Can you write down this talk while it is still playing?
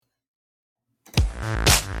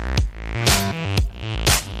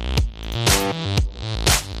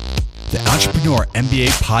Entrepreneur MBA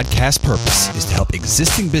podcast purpose is to help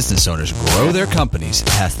existing business owners grow their companies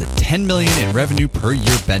past the 10 million in revenue per year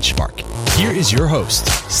benchmark. Here is your host,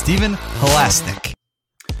 Stephen Halasnik.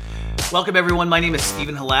 Welcome, everyone. My name is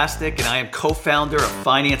Stephen Halasnik, and I am co-founder of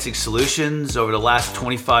Financing Solutions. Over the last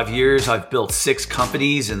 25 years, I've built 6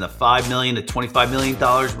 companies in the $5 million to $25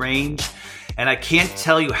 million range. And I can't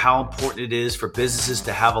tell you how important it is for businesses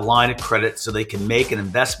to have a line of credit so they can make an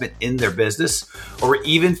investment in their business or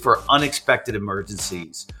even for unexpected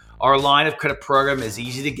emergencies. Our line of credit program is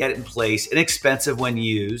easy to get in place, inexpensive when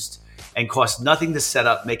used, and costs nothing to set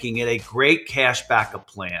up, making it a great cash backup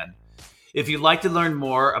plan. If you'd like to learn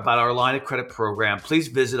more about our line of credit program, please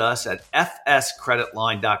visit us at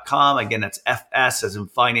fscreditline.com. Again, that's FS as in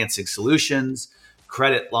Financing Solutions,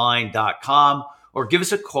 creditline.com, or give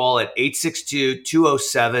us a call at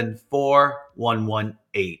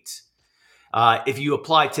 862-207-4118. If you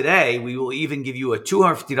apply today, we will even give you a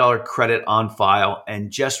 $250 credit on file.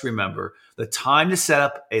 And just remember, the time to set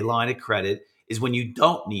up a line of credit is when you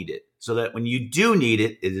don't need it, so that when you do need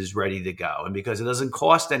it, it is ready to go. And because it doesn't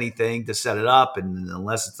cost anything to set it up, and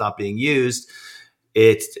unless it's not being used,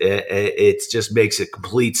 it just makes it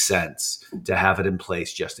complete sense to have it in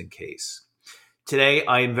place just in case. Today,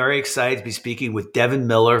 I am very excited to be speaking with Devin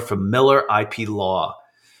Miller from Miller IP Law.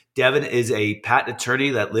 Devin is a patent attorney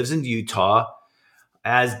that lives in Utah.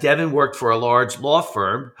 As Devin worked for a large law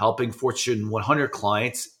firm helping Fortune 100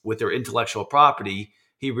 clients with their intellectual property,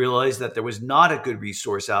 he realized that there was not a good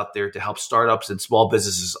resource out there to help startups and small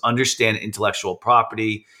businesses understand intellectual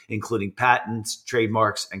property, including patents,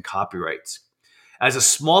 trademarks, and copyrights. As a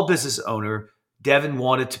small business owner, Devin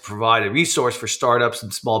wanted to provide a resource for startups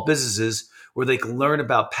and small businesses where they can learn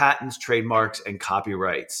about patents, trademarks, and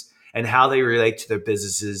copyrights and how they relate to their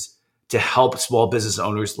businesses to help small business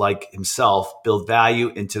owners like himself build value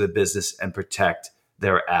into the business and protect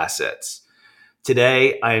their assets.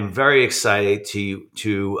 Today, I am very excited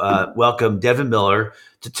to welcome Devin Miller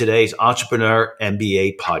to today's Entrepreneur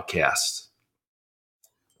MBA podcast.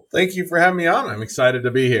 Thank you for having me on. I'm excited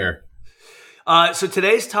to be here. So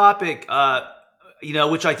today's topic,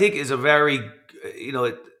 which I think is a very,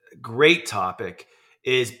 great topic,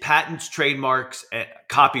 is patents, trademarks, and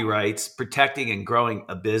copyrights, protecting and growing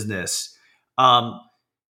a business. From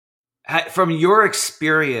your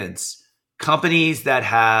experience, companies that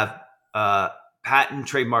have patent,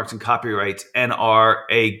 trademarks, and copyrights and are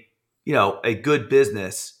a good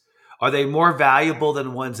business, are they more valuable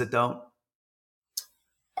than ones that don't?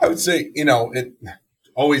 I would say, the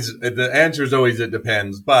answer is always it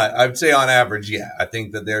depends, but I would say on average, yeah, I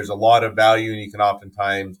think that there's a lot of value and you can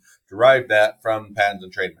oftentimes derive that from patents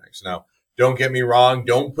and trademarks. Now, don't get me wrong.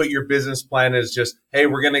 Don't put your business plan as just, hey,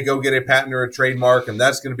 we're going to go get a patent or a trademark and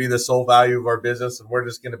that's going to be the sole value of our business and we're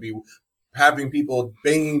just going to be having people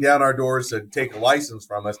banging down our doors to take a license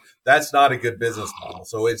from us. That's not a good business model.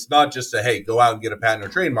 So it's not just a, hey, go out and get a patent or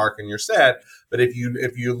trademark and you're set. But if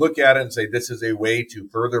you look at it and say, this is a way to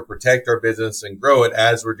further protect our business and grow it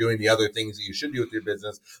as we're doing the other things that you should do with your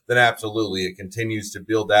business, then absolutely it continues to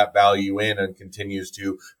build that value in and continues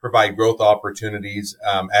to provide growth opportunities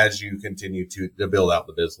as you continue to build out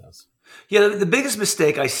the business. Yeah, the biggest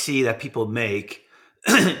mistake I see that people make,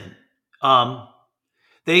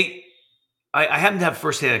 I happen to have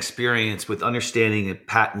firsthand experience with understanding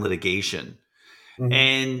patent litigation. Mm-hmm.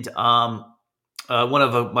 And one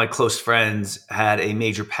of my close friends had a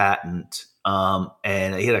major patent,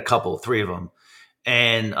 and he had 3 of them,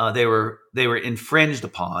 and they were infringed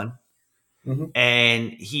upon. Mm-hmm.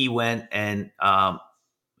 And he went and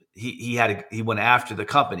he went after the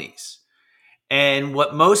companies. And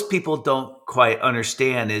what most people don't quite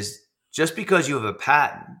understand is just because you have a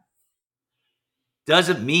patent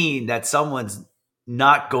doesn't mean that someone's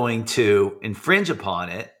not going to infringe upon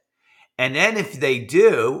it. And then if they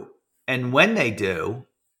do, and when they do,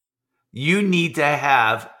 you need to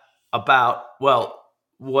have what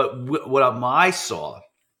I saw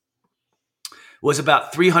was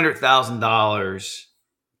about $300,000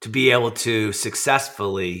 to be able to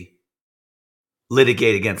successfully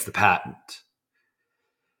litigate against the patent.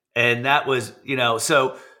 And that was,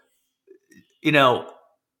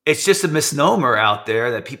 it's just a misnomer out there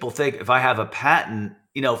that people think if I have a patent,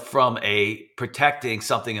 from a protecting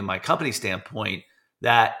something in my company standpoint,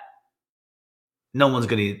 that no one's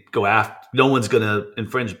going to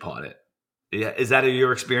infringe upon it. Yeah. Is that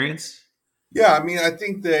your experience? Yeah. I mean, I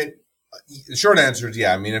think that the short answer is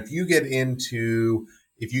yeah. I mean, if you get into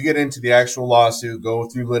the actual lawsuit, go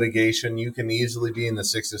through litigation, you can easily be in the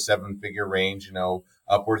 6 to 7 figure range,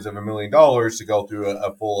 upwards of $1 million to go through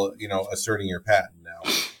a full, asserting your patent now.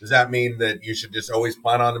 Does that mean that you should just always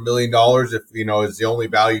plan on $1 million if, is the only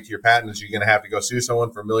value to your patent is you're going to have to go sue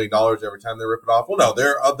someone for $1 million every time they rip it off? Well, no,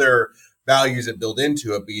 there are other values that build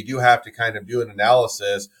into it, but you do have to kind of do an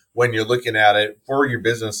analysis when you're looking at it for your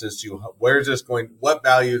business as to what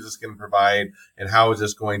value is this going to provide, and how is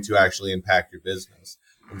this going to actually impact your business?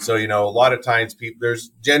 And so, a lot of times there's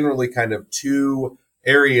generally kind of two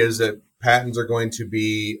areas that patents are going to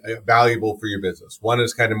be valuable for your business. One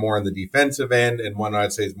is kind of more on the defensive end, and one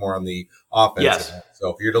I'd say is more on the offensive end. So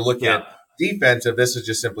if you're to look at defensive, this is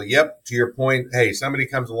just simply, to your point, hey, somebody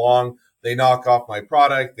comes along, they knock off my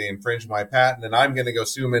product, they infringe my patent, and I'm going to go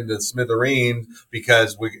sue them into smithereens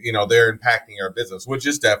because they're impacting our business, which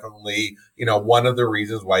is definitely, one of the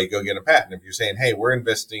reasons why you go get a patent. If you're saying, hey, we're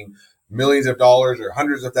investing millions of dollars or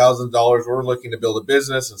hundreds of thousands of dollars, we're looking to build a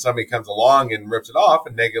business, and somebody comes along and rips it off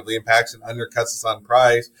and negatively impacts and undercuts us on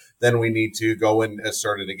price, then we need to go and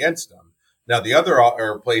assert it against them. Now, the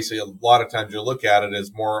other place a lot of times you'll look at it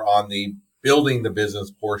is more on the building the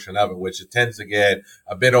business portion of it, which it tends to get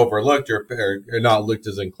a bit overlooked or not looked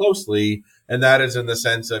as in closely. And that is in the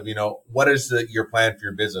sense of, what is your plan for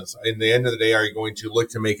your business? In the end of the day, are you going to look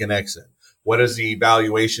to make an exit? What is the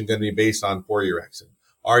valuation going to be based on for your exit?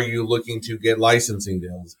 Are you looking to get licensing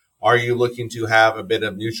deals? Are you looking to have a bit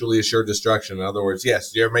of mutually assured destruction? In other words,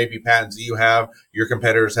 yes, there may be patents that you have, your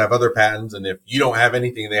competitors have other patents, and if you don't have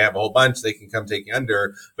anything, they have a whole bunch, they can come take you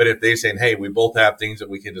under. But if they're saying, hey, we both have things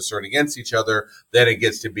that we can assert against each other, then it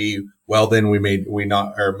gets to be, well, then we may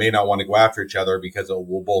not want to go after each other because it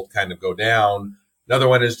will both kind of go down. Another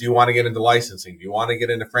one is, do you want to get into licensing? Do you want to get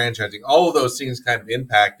into franchising? All of those things kind of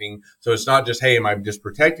impacting. So it's not just, hey, am I just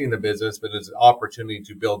protecting the business, but it's an opportunity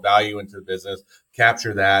to build value into the business,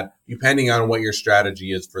 capture that, depending on what your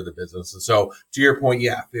strategy is for the business. And so to your point,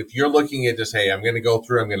 if you're looking at just, hey, I'm going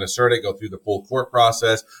to assert it, go through the full court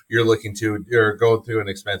process, you're looking to go through an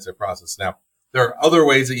expensive process. Now, there are other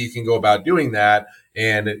ways that you can go about doing that,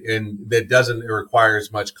 and that doesn't require as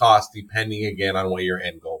much cost, depending again on what your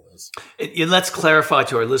end goal is. And let's clarify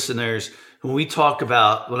to our listeners, when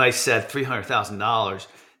I said $300,000,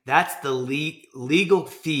 that's the legal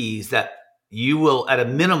fees that you will, at a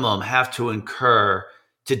minimum, have to incur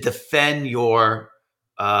to defend your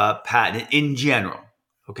patent in general.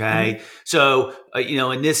 Okay, So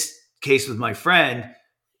in this case with my friend,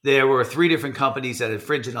 there were 3 different companies that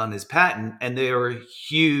infringed on his patent, and they were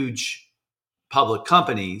huge public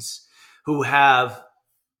companies who have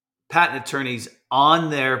patent attorneys on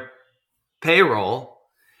their payroll.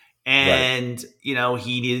 And,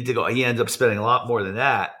 he needed to go, he ended up spending a lot more than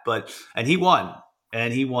that, and he won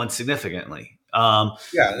significantly. And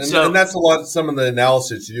that's some of the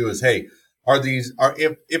analysis you do is, hey,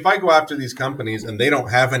 if I go after these companies and they don't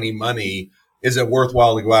have any money, is it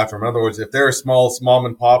worthwhile to go after them? In other words, if they're a small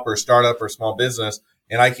and pop or startup or small business,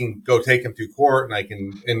 and I can go take them through court and I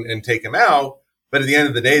can and take them out, but at the end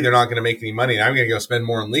of the day, they're not going to make any money, and I'm going to go spend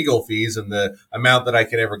more on legal fees and the amount that I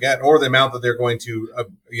could ever get, or the amount that they're going to,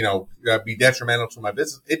 be detrimental to my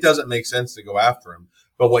business. It doesn't make sense to go after them.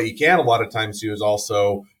 But what you can a lot of times do is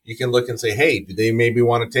also, you can look and say, hey, do they maybe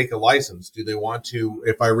want to take a license? Do they want to,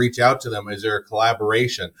 if I reach out to them, is there a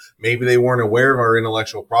collaboration? Maybe they weren't aware of our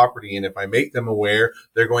intellectual property, and if I make them aware,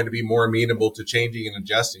 they're going to be more amenable to changing and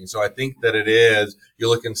adjusting. So I think that you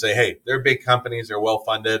look and say, hey, they're big companies, they're well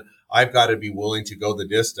funded. I've got to be willing to go the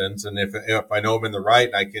distance. And if I know I'm in the right,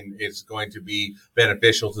 it's going to be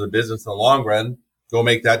beneficial to the business in the long run, go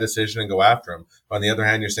make that decision and go after them. But on the other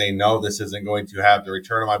hand, you're saying, no, this isn't going to have the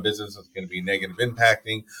return on my business. It's going to be negative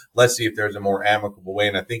impacting. Let's see if there's a more amicable way.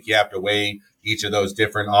 And I think you have to weigh each of those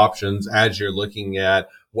different options as you're looking at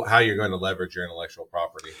how you're going to leverage your intellectual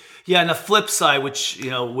property. Yeah. And the flip side, which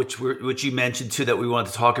you mentioned too, that we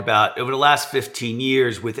wanted to talk about over the last 15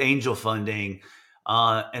 years with angel funding,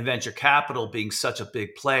 and venture capital being such a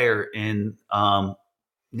big player in,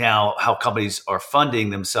 now how companies are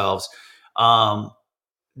funding themselves,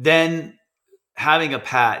 then having a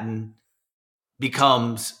patent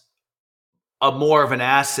becomes more of an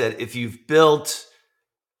asset if you're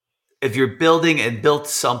building and built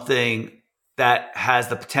something that has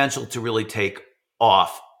the potential to really take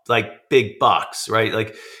off, like big bucks, right?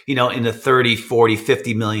 Like, in the 30, 40,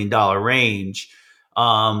 $50 million range,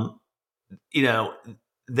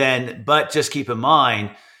 but just keep in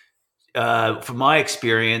mind, from my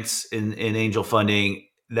experience in angel funding,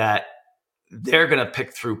 that they're going to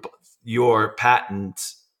pick through your patent.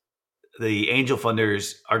 The angel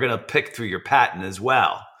funders are going to pick through your patent as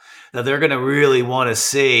well. Now they're going to really want to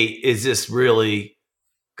see, is this really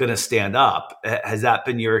going to stand up? Has that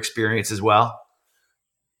been your experience as well?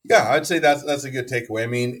 Yeah, I'd say that's a good takeaway. I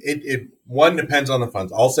mean, it one depends on the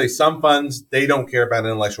funds. I'll say some funds they don't care about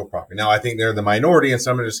intellectual property. Now, I think they're the minority, and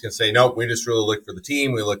some are just going to say, nope, we just really look for the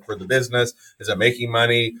team, we look for the business. Is it making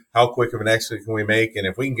money? How quick of an exit can we make? And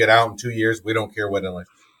if we can get out in 2 years, we don't care what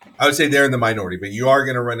intellectual. I would say they're in the minority, but you are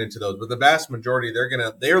going to run into those. But the vast majority,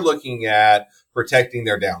 they're looking at protecting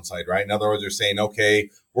their downside, right? In other words, they're saying, okay,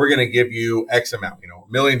 we're going to give you X amount, $1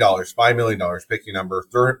 million, $5 million, pick your number,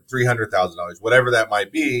 $300,000, whatever that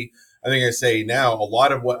might be. I think I say now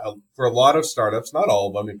for a lot of startups, not all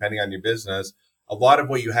of them, depending on your business, a lot of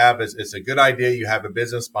what you have is it's a good idea. You have a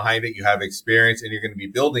business behind it, you have experience, and you're going to be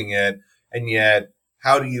building it. And yet,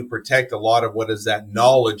 how do you protect a lot of what is that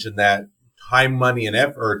knowledge and that time, money, and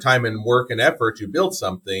effort, or time and work and effort to build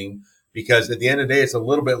something? Because at the end of the day, it's a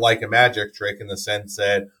little bit like a magic trick in the sense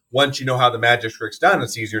that once you know how the magic trick's done,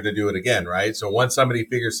 it's easier to do it again, right? So once somebody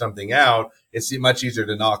figures something out, it's much easier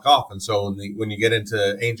to knock off. And so when you get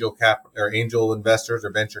into angel investors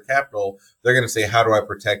or venture capital, they're going to say, how do I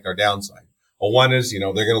protect our downside? Well, one is, they're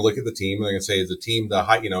going to look at the team and they're going to say, is the team the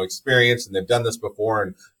high, experience, and they've done this before,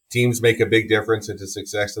 and teams make a big difference into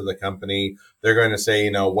success of the company. They're going to say,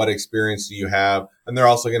 what experience do you have? And they're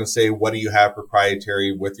also going to say, what do you have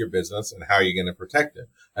proprietary with your business and how are you going to protect it?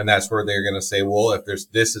 And that's where they're going to say, well, if there's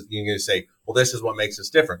this, you're going to say, well, this is what makes us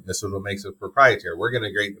different. This is what makes us proprietary.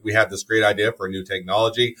 We have this great idea for a new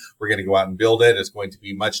technology. We're going to go out and build it. It's going to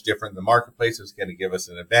be much different in the marketplace. It's going to give us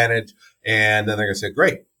an advantage. And then they're going to say,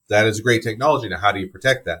 great. That is great technology. Now, how do you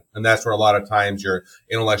protect that? And that's where a lot of times your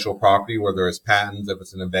intellectual property, whether it's patents, if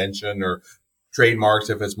it's an invention, or trademarks,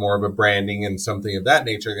 if it's more of a branding and something of that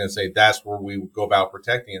nature, they're going to say that's where we go about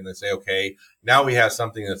protecting it. And they say, okay, now we have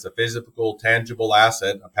something that's a physical, tangible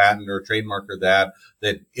asset, a patent or a trademark or that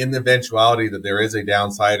in the eventuality that there is a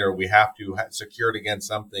downside or we have to secure it against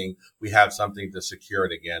something, we have something to secure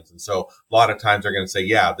it against. And so a lot of times they're going to say,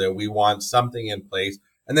 yeah, that we want something in place.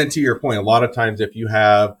 And then to your point, a lot of times if you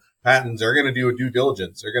have patents, they're going to do a due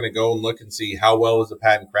diligence. They're going to go and look and see how well is the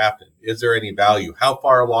patent crafted. Is there any value? How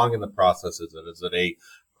far along in the process is it? Is it a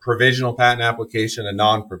provisional patent application, a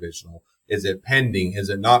non-provisional? Is it pending? Is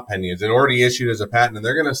it not pending? Is it already issued as a patent? And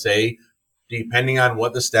they're going to say, depending on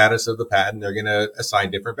what the status of the patent, they're going to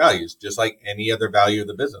assign different values, just like any other value of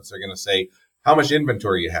the business. They're going to say, how much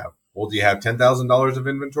inventory you have? Well, do you have $10,000 of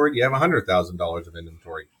inventory? Do you have $100,000 of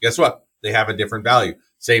inventory? Guess what? They have a different value.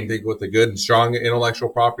 Same thing with the good and strong intellectual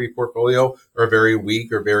property portfolio or very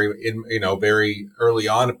weak or very early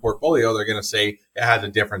on a portfolio. They're going to say it has a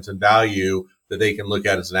difference in value that they can look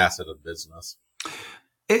at as an asset of the business.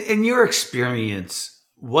 In your experience,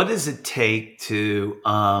 what does it take to,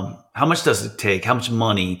 how much does it take? How much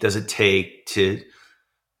money does it take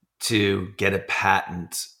to get a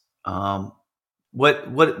patent?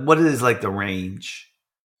 What is like the range?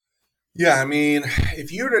 Yeah. I mean,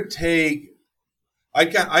 if you were to take,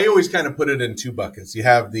 I always kind of put it in two buckets. You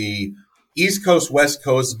have the East Coast, West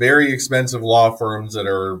Coast, very expensive law firms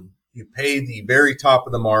you pay the very top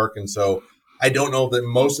of the mark. And so I don't know that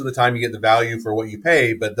most of the time you get the value for what you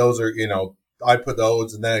pay, but those are, I put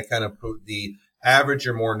those and then I kind of put the average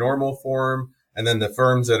or more normal form. And then the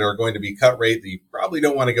firms that are going to be cut rate that you probably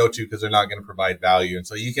don't want to go to because they're not going to provide value. And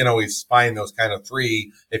so you can always find those kind of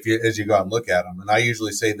three as you go out and look at them. And I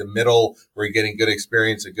usually say the middle where you're getting good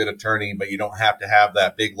experience, a good attorney, but you don't have to have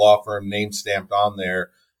that big law firm name stamped on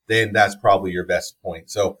there. Then that's probably your best point.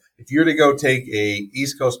 So if you're to go take a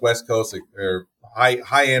East Coast, West Coast or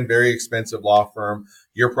high end, very expensive law firm,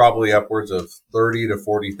 you're probably upwards of 30 to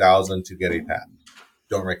 40,000 to get a patent.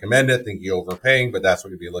 Don't recommend it. Think you're overpaying, but that's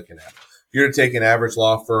what you'd be looking at. If you're to take an average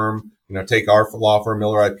law firm, take our law firm,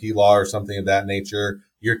 Miller IP Law or something of that nature,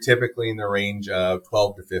 you're typically in the range of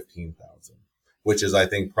 12 to 15,000, which is, I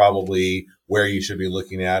think, probably where you should be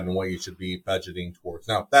looking at and what you should be budgeting towards.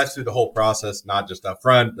 Now, that's through the whole process, not just up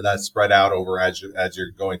front, but that's spread out over as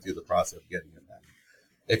you're going through the process of getting it done.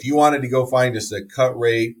 If you wanted to go find just a cut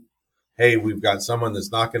rate, hey, we've got someone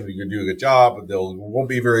that's not going to do a good job, but won't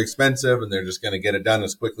be very expensive, and they're just going to get it done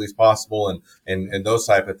as quickly as possible, and those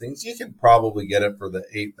type of things, you can probably get it for the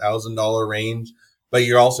 $8,000 range. But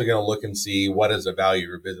you're also going to look and see what is the value of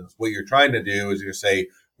your business. What you're trying to do is you say,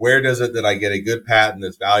 where does it that I get a good patent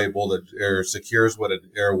that's valuable that or secures what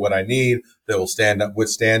I need that will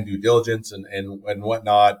withstand due diligence and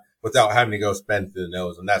whatnot, without having to go spend through the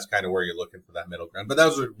nose. And that's kind of where you're looking for that middle ground. But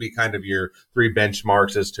those would be kind of your three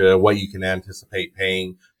benchmarks as to what you can anticipate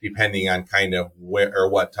paying, depending on kind of where or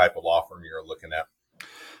what type of law firm you're looking at.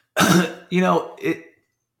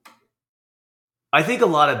 I think a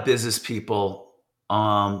lot of business people,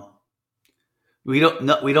 we don't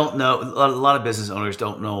know, a lot of business owners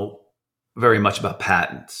don't know very much about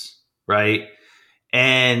patents, right?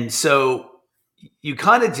 And so you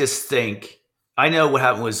kind of just think, I know what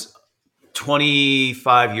happened was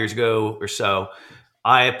 25 years ago or so,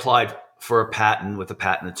 I applied for a patent with a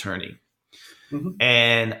patent attorney. Mm-hmm.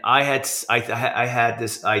 And I had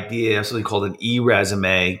this idea of something called an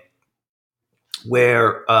e-resume,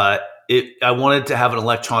 where I wanted to have an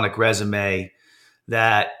electronic resume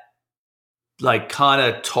that like kind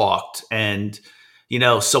of talked, and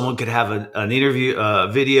someone could have an interview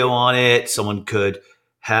video on it. Someone could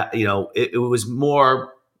have, it was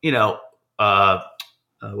more,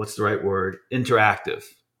 what's the right word? Interactive,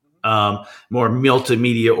 more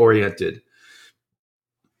multimedia oriented.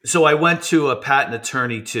 So I went to a patent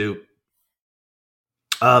attorney to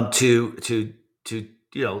patent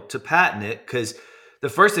it, because the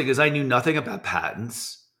first thing is I knew nothing about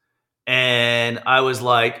patents, and I was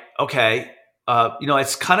like, okay,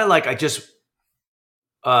 it's kind of like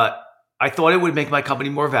I thought it would make my company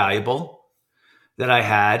more valuable than I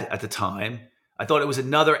had at the time. I thought it was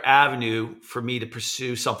another avenue for me to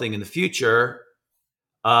pursue something in the future.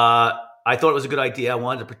 I thought it was a good idea. I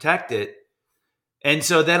wanted to protect it. And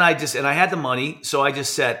so then I had the money. So I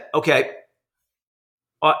just said, okay,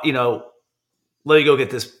 let me go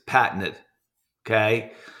get this patented.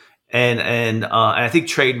 Okay. And I think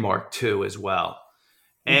trademark too, as well.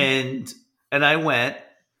 Mm-hmm. And I went,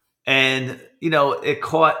 and, it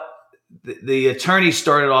caught the attorney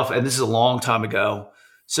started off, and this is a long time ago.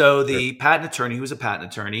 So the patent attorney, who was a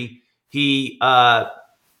patent attorney, he kind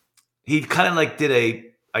of like did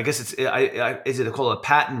is it called a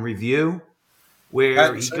patent review? Where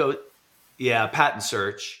patent he goes, patent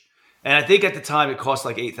search. And I think at the time it cost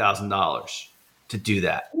like $8,000 to do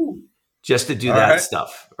that. Ooh. Just to do that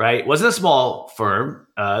stuff, right? It wasn't a small firm.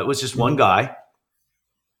 It was just one guy.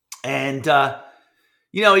 And,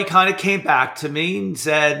 he kind of came back to me and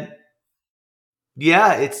said,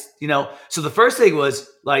 yeah, it's, so the first thing was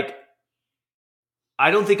like,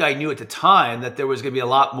 I don't think I knew at the time that there was going to be a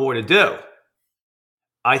lot more to do.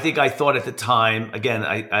 I think I thought at the time, again,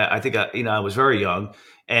 I think I was very young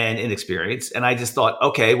and inexperienced, and I just thought,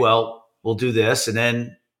 okay, well, we'll do this, and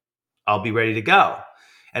then I'll be ready to go.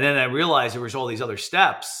 And then I realized there was all these other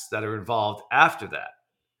steps that are involved after that.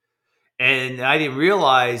 And I didn't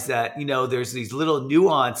realize that, there's these little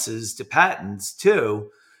nuances to patents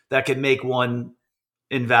too that can make one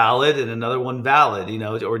invalid and another one valid,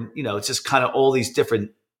 it's just kind of all these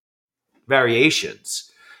different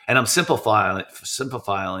variations. And I'm simplifying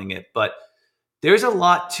it, but there's a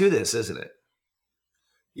lot to this, isn't it?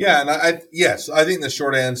 Yeah, and I think the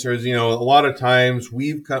short answer is, a lot of times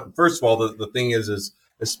first of all, the thing is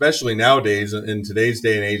especially nowadays in today's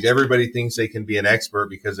day and age, everybody thinks they can be an expert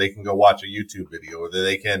because they can go watch a YouTube video, or that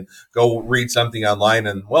they can go read something online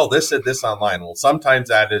and, well, this said this online. Well, sometimes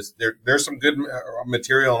that is, there's some good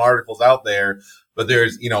material and articles out there, but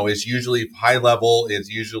there's, it's usually high level. It's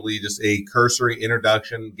usually just a cursory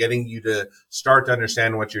introduction, getting you to start to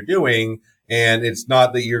understand what you're doing. And it's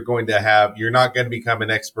not that you're not going to become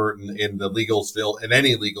an expert in the legal field, in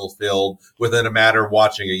any legal field, within a matter of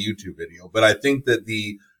watching a YouTube video. But I think that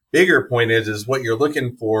the bigger point is what you're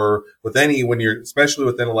looking for especially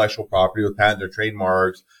with intellectual property, with patent or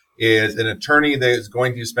trademarks, is an attorney that is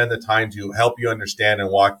going to spend the time to help you understand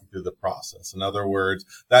and walk you through the process. In other words,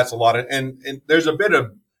 that's a lot of, and there's a bit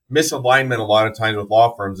of misalignment a lot of times with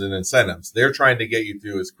law firms and incentives. They're trying to get you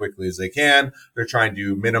through as quickly as they can. They're trying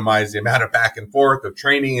to minimize the amount of back and forth of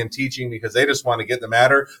training and teaching, because they just want to get the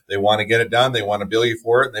matter. They want to get it done. They want to bill you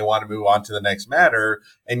for it. And they want to move on to the next matter.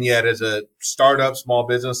 And yet, as a startup, small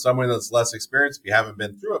business, someone that's less experienced, if you haven't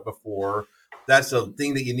been through it before, that's the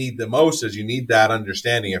thing that you need the most, is you need that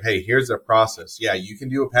understanding of, hey, here's the process. Yeah, you can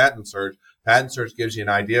do a patent search. Patent search gives you an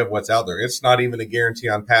idea of what's out there. It's not even a guarantee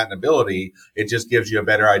on patentability. It just gives you a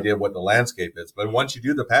better idea of what the landscape is. But once you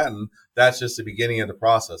do the patent, that's just the beginning of the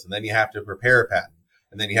process. And then you have to prepare a patent,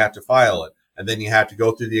 and then you have to file it. And then you have to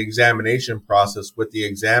go through the examination process with the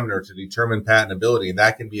examiner to determine patentability. And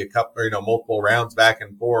that can be a couple, multiple rounds back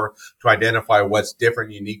and forth to identify what's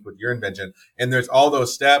different, unique with your invention. And there's all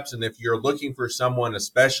those steps. And if you're looking for someone,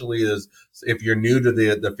 especially if you're new to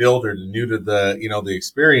the field or new to the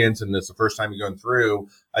experience, and it's the first time you're going through,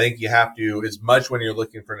 I think you have to, as much when you're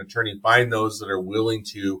looking for an attorney, find those that are willing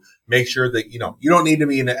to make sure that, you don't need to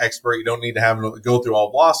be an expert. You don't need to go through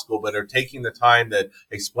all law school, but are taking the time that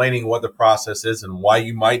explaining what the process is and why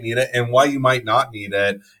you might need it and why you might not need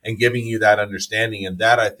it, and giving you that understanding. And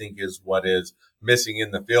that, I think, is what is missing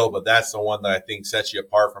in the field. But that's the one that I think sets you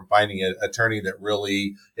apart from finding an attorney that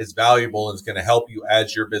really is valuable and is going to help you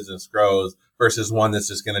as your business grows, versus one that's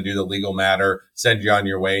just going to do the legal matter, send you on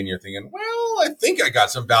your way, and you're thinking, well, I think I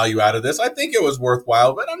got some value out of this. I think it was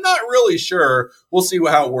worthwhile, but I'm not really sure. We'll see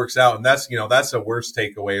how it works out. And that's the worst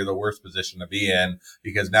takeaway or the worst position to be in,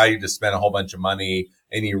 because now you just spent a whole bunch of money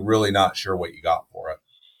and you're really not sure what you got for it.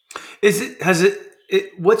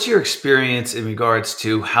 What's your experience in regards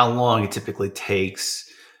to how long it typically takes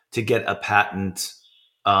to get a patent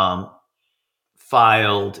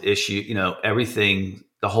filed, issued, everything,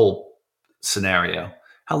 the whole scenario?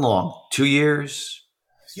 How long? 2 years?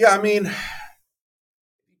 Yeah, I mean,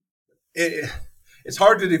 it's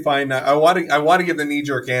hard to define. I want to give the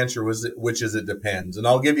knee-jerk answer, which is it depends. And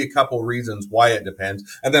I'll give you a couple reasons why it depends.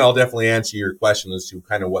 And then I'll definitely answer your question as to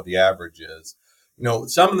kind of what the average is.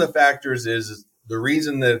 Some of the factors is the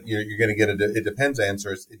reason that you're going to get it depends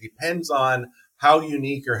answers. It depends on how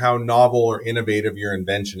unique or how novel or innovative your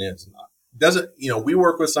invention is. We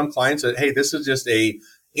work with some clients that, hey, this is just a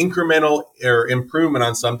incremental or improvement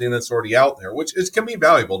on something that's already out there, which can be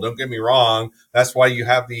valuable. Don't get me wrong. That's why you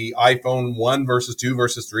have the iPhone 1 versus 2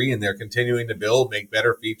 versus 3, and they're continuing to make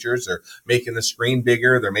better features. They're making the screen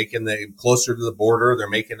bigger. They're making the closer to the border. They're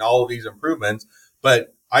making all of these improvements.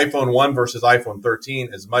 But iPhone 1 versus iPhone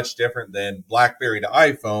 13 is much different than BlackBerry to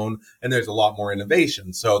iPhone, and there's a lot more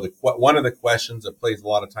innovation. So one of the questions that plays a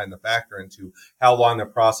lot of time to factor into how long the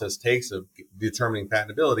process takes of determining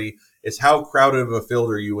patentability is how crowded of a field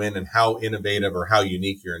are you in and how innovative or how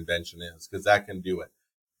unique your invention is, because that can do it.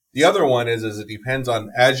 The other one is it depends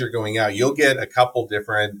on, as you're going out, you'll get a couple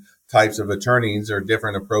different types of attorneys or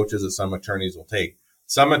different approaches that some attorneys will take.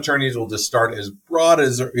 Some attorneys will just start as broad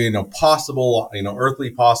as, possible, earthly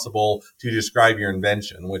possible to describe your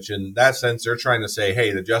invention, which in that sense, they're trying to say,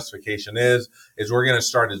 hey, the justification is we're going to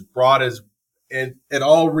start as broad as at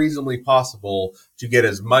all reasonably possible to get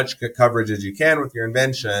as much coverage as you can with your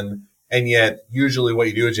invention. And yet usually what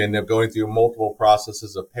you do is you end up going through multiple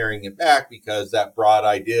processes of paring it back because that broad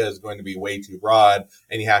idea is going to be way too broad.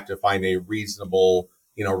 And you have to find a reasonable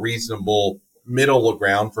middle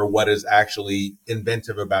ground for what is actually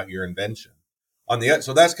inventive about your invention.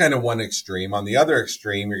 So that's kind of one extreme. On the other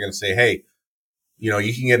extreme, you're going to say, hey,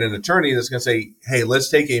 you can get an attorney that's going to say, hey, let's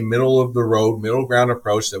take a middle ground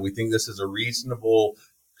approach that we think this is a reasonable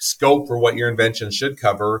scope for what your invention should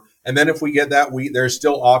cover. And then if we get that, there's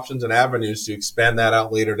still options and avenues to expand that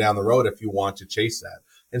out later down the road if you want to chase that.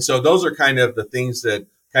 And so those are kind of the things that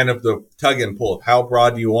kind of the tug and pull of how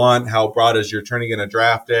broad do you want, how broad is your attorney going to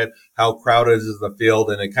draft it, how crowded is the field,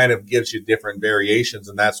 and it kind of gives you different variations.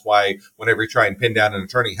 And that's why whenever you try and pin down an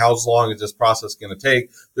attorney, how long is this process going to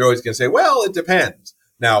take? They're always going to say, well, it depends.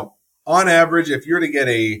 Now, on average, if you're to get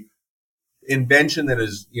a invention that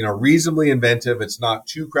is, reasonably inventive, it's not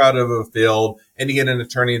too crowded of a field, and you get an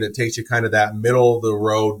attorney that takes you kind of that middle of the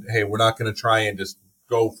road, hey, we're not going to try and just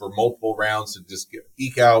go for multiple rounds to just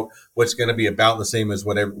eke out what's going to be about the same as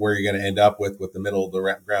where you're going to end up with the middle of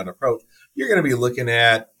the ground approach. You're going to be looking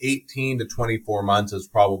at 18 to 24 months is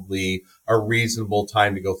probably a reasonable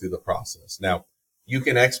time to go through the process. Now, you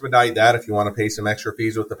can expedite that if you want to pay some extra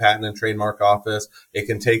fees with the Patent and Trademark Office. It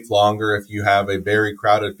can take longer if you have a very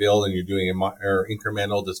crowded field and you're doing or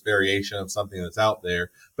incremental just variation of something that's out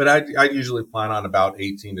there. But I usually plan on about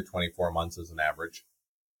 18 to 24 months as an average.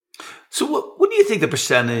 So what do you think the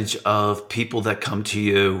percentage of people that come to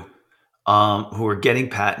you who are getting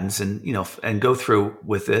patents and go through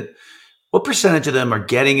with it, what percentage of them are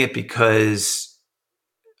getting it because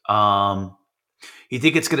you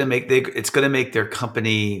think it's going to make their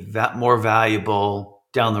company that more valuable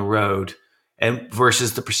down the road, and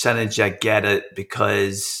versus the percentage that get it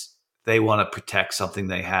because they want to protect something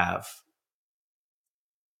they have?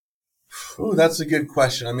 Ooh, that's a good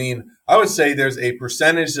question. I mean, I would say there's a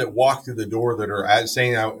percentage that walk through the door that are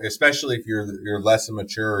saying, especially if you're less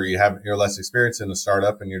mature or you're less experienced in a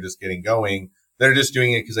startup and you're just getting going, they're just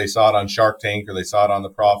doing it because they saw it on Shark Tank or they saw it on The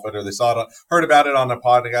Profit or they heard about it on a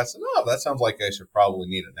podcast and, oh, that sounds like I should probably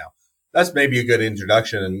need it now. That's maybe a good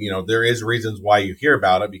introduction. And, there is reasons why you hear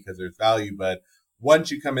about it because there's value. But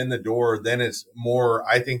once you come in the door, then it's more,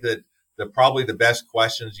 I think that probably the best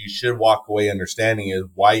questions you should walk away understanding is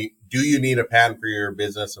why do you need a patent for your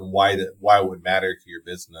business and why it would matter to your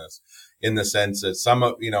business, in the sense that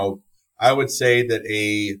I would say that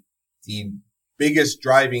the biggest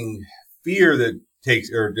driving fear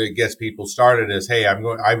that gets people started is, hey, I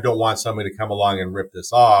don't want somebody to come along and rip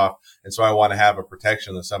this off. And so I want to have a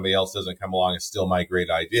protection that somebody else doesn't come along and steal my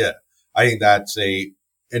great idea. I think that's an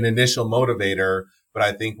initial motivator. But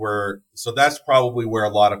I think so that's probably where a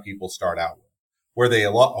lot of people start out with.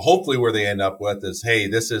 Hopefully where they end up with is, hey,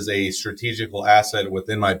 this is a strategical asset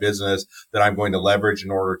within my business that I'm going to leverage in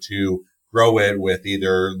order to grow it with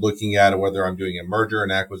either looking at whether I'm doing a merger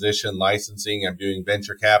and acquisition, licensing, I'm doing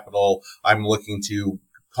venture capital, I'm looking to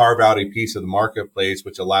carve out a piece of the marketplace,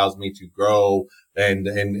 which allows me to grow and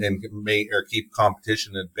make or keep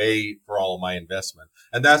competition at bay for all of my investment.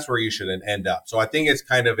 And that's where you should end up. So I think it's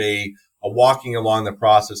kind of a walking along the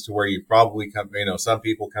process to where you probably come, some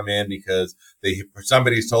people come in because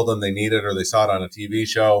somebody's told them they need it or they saw it on a TV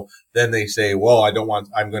show. Then they say, well, I'm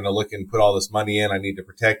going to look and put all this money in. I need to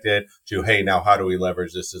protect it to, hey, now how do we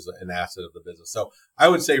leverage this as an asset of the business? So I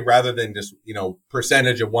would say rather than just,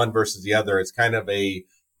 percentage of one versus the other, it's kind of a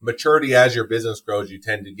maturity as your business grows. You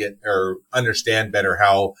tend to get or understand better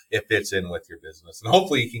how it fits in with your business. And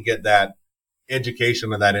hopefully you can get that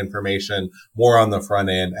education and that information more on the front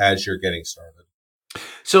end as you're getting started.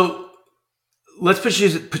 So let's put you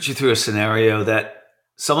through a scenario that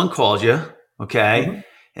someone calls you, okay, mm-hmm.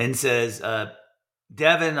 and says,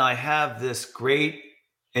 Devin, I have this great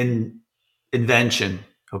invention,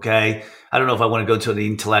 okay? I don't know if I want to go to the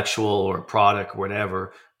intellectual or a product or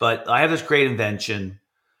whatever, but I have this great invention.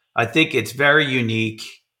 I think it's very unique,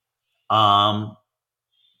 and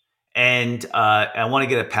I want to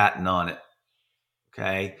get a patent on it.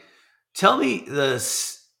 Okay. Tell me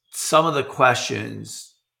some of the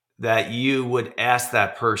questions that you would ask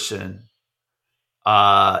that person,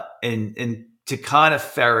 and to kind of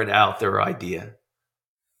ferret out their idea.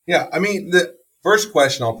 Yeah. I mean, the first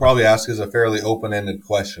question I'll probably ask is a fairly open-ended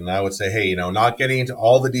question. I would say, hey, not getting into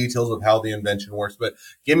all the details of how the invention works, but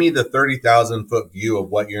give me the 30,000 foot view of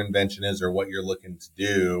what your invention is or what you're looking to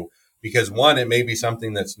do. Because one, it may be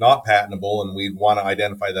something that's not patentable and we'd want to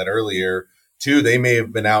identify that earlier. Two, they may have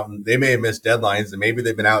missed deadlines and maybe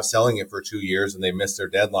they've been out selling it for 2 years and they missed their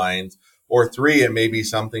deadlines. Or three, it may be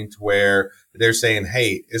something to where they're saying,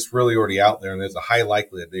 hey, it's really already out there and there's a high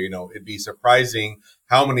likelihood that, it'd be surprising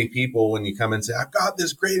how many people when you come and say, I've got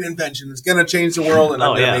this great invention, it's going to change the world and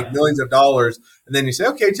I'm going to make millions of dollars. And then you say,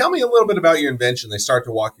 okay, tell me a little bit about your invention. They start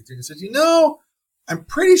to walk you through and says, I'm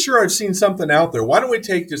pretty sure I've seen something out there. Why don't we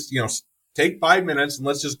take 5 minutes and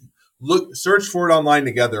let's just search for it online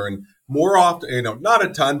together. And more often, not a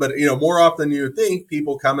ton, but, more often than you would think,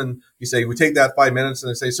 people come and you say, we take that 5 minutes and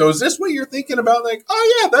they say, so is this what you're thinking about? Like,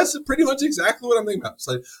 oh yeah, that's pretty much exactly what I'm thinking about. It's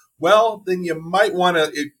like, well, then you might want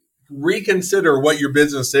to reconsider what your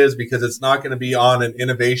business is because it's not going to be on an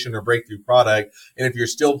innovation or breakthrough product. And if you're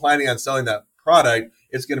still planning on selling that product,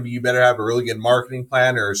 it's going to be, you better have a really good marketing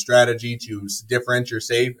plan or a strategy to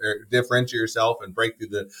differentiate yourself and break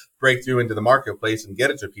through into the marketplace and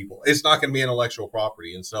get it to people. It's not going to be intellectual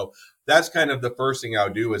property. And so that's kind of the first thing I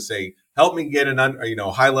would do is say, help me get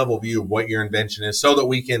high level view of what your invention is so that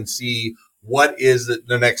we can see what is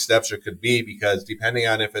the next steps it could be, because depending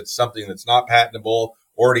on if it's something that's not patentable,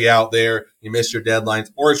 already out there, you missed your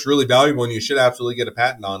deadlines, or it's really valuable and you should absolutely get a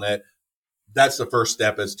patent on it. That's the first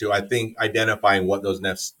step is to, I think, identifying what those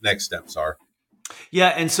next steps are. Yeah.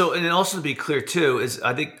 And also to be clear too, is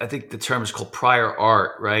I think the term is called prior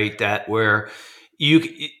art, right? That where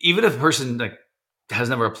even if a person has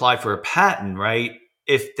never applied for a patent, right?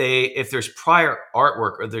 If there's prior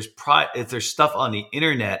artwork or if there's stuff on the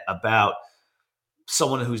internet about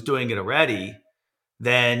someone who's doing it already,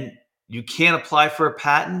 then you can't apply for a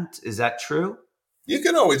patent. Is that true? You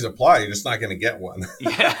can always apply. You're just not going to get one.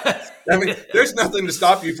 Yeah. I mean, there's nothing to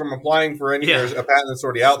stop you from applying for there's a patent that's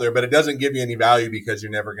already out there, but it doesn't give you any value because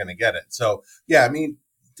you're never going to get it. So, yeah, I mean,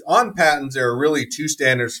 on patents, there are really two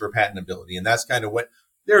standards for patentability, and that's kind of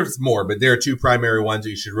there's more, but there are two primary ones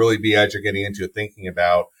that you should really be as you're getting into it thinking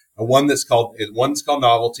about. And one's called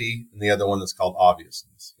novelty, and the other one that's called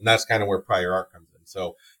obviousness. And that's kind of where prior art comes in.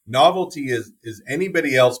 So novelty is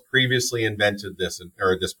anybody else previously invented this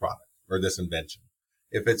product or this invention.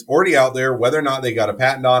 If it's already out there, whether or not they got a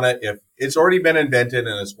patent on it, if it's already been invented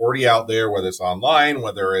and it's already out there, whether it's online,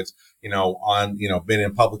 whether it's, been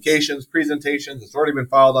in publications, presentations, it's already been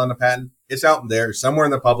filed on a patent, it's out there somewhere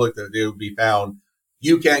in the public that it would be found.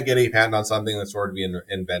 You can't get a patent on something that's already been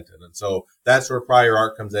invented. And so that's where prior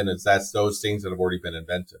art comes in, is that's those things that have already been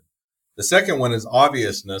invented. The second one is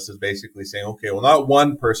obviousness, is basically saying, okay, well, not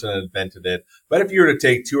one person invented it, but if you were to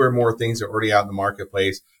take two or more things that are already out in the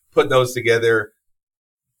marketplace, put those together,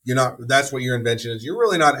 that's what your invention is. You're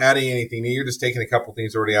really not adding anything new. You're just taking a couple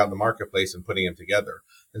things already out in the marketplace and putting them together.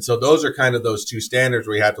 And so those are kind of those two standards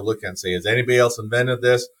where you have to look at and say, has anybody else invented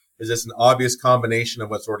this? Is this an obvious combination of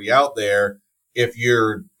what's already out there? If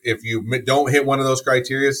you don't hit one of those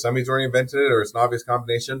criteria, somebody's already invented it, or it's an obvious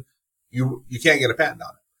combination, you can't get a patent on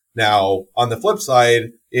it. Now, on the flip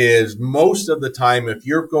side is most of the time, if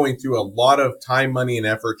you're going through a lot of time, money, and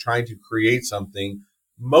effort trying to create something,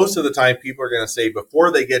 most of the time people are going to say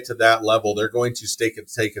before they get to that level, they're going to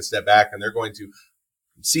take a step back and they're going to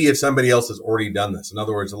see if somebody else has already done this. In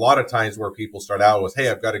other words, a lot of times where people start out with, hey,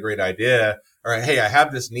 I've got a great idea, or hey, I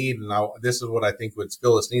have this need and this is what I think would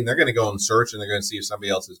fill this need. And they're going to go and search and they're going to see if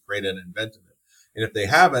somebody else has created and invented it. And if they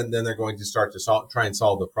haven't, then they're going to start to try and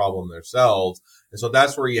solve the problem themselves. And so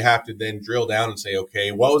that's where you have to then drill down and say,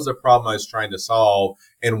 okay, what was the problem I was trying to solve?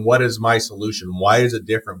 And what is my solution? Why is it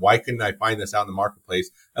different? Why couldn't I find this out in the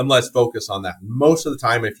marketplace? And let's focus on that. Most of the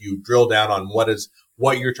time, if you drill down on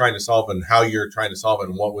what you're trying to solve and how you're trying to solve it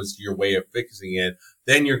and what was your way of fixing it,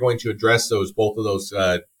 then you're going to address both of those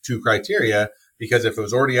two criteria. Because if it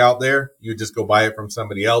was already out there, you just go buy it from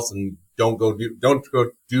somebody else and don't go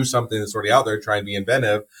do something that's already out there, try and be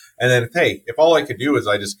inventive. And then, if all I could do is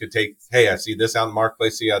I just could take, hey, I see this out in the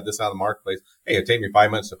marketplace, see this out in the marketplace. Hey, it take me 5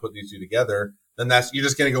 months to put these two together. Then you're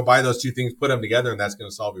just going to go buy those two things, put them together, and that's going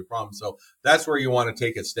to solve your problem. So that's where you want to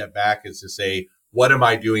take a step back, is to say, what am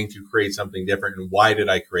I doing to create something different, and why did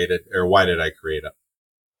I create it, or why did I create it?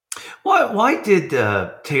 Why did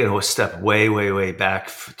take a step way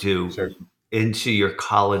back to Sure. into your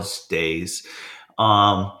college days?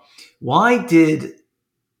 Why did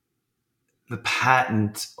the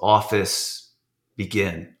patent office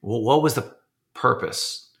begin? What was the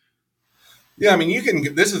purpose? Yeah, I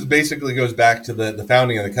mean, this is basically goes back to the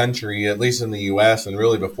founding of the country, at least in the U.S. and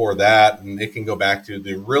really before that. And it can go back to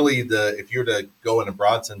if you were to go in a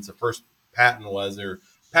broad sense, the first patent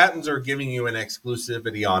patents are giving you an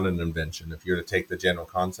exclusivity on an invention, if you're to take the general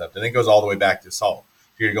concept. And it goes all the way back to salt.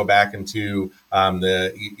 If you're to go back into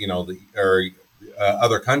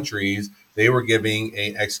other countries, they were giving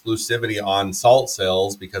a exclusivity on salt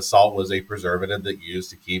cells because salt was a preservative that used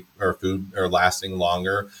to keep our food lasting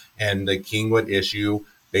longer. And the king would issue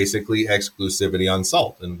basically exclusivity on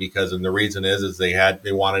salt. And the reason is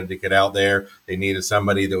they wanted to get out there. They needed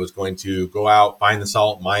somebody that was going to go out, find the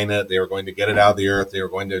salt, mine it. They were going to get it out of the earth. They were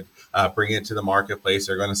going to bring it to the marketplace.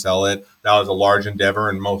 They're going to sell it. That was a large endeavor.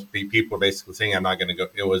 And most people are basically saying, I'm not going to go.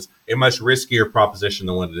 It was a much riskier proposition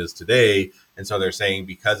than what it is today. And so they're saying,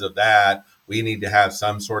 because of that, we need to have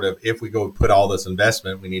some sort of, if we go put all this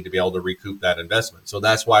investment, we need to be able to recoup that investment. So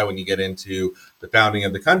that's why when you get into the founding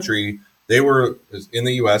of the country, they were, in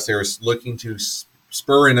the U.S., they were looking to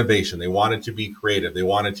spur innovation. They wanted to be creative. They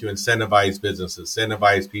wanted to incentivize businesses,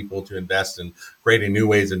 incentivize people to invest in creating new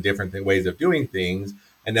ways and different ways of doing things.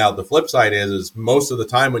 And now the flip side is most of the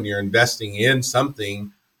time when you're investing in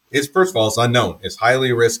something, first of all, it's unknown. It's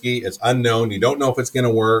highly risky. It's unknown. You don't know if it's going to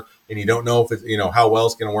work, and you don't know if it's, how well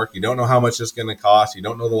it's going to work. You don't know how much it's going to cost. You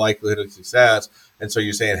don't know the likelihood of success. And so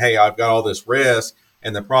you're saying, hey, I've got all this risk.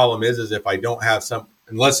 And the problem is if I don't have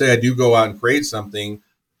and let's say I do go out and create something,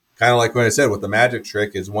 kind of like what I said with the magic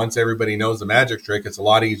trick, is once everybody knows the magic trick, it's a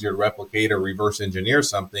lot easier to replicate or reverse engineer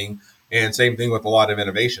something. And same thing with a lot of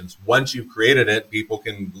innovations. Once you've created it, people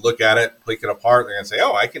can look at it, pick it apart. They're going to say,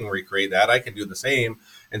 oh, I can recreate that. I can do the same.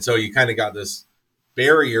 And so you kind of got this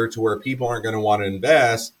barrier to where people aren't going to want to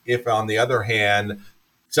invest. If, on the other hand,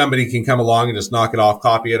 somebody can come along and just knock it off,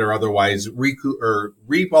 copy it, or otherwise reap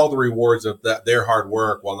all the rewards of their hard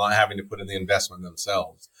work while not having to put in the investment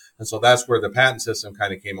themselves. And so that's where the patent system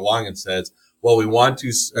kind of came along and says, well, we want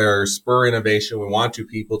to spur innovation. We want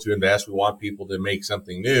people to invest. We want people to make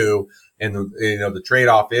something new. And, the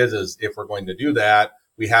trade-off is if we're going to do that,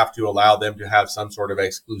 we have to allow them to have some sort of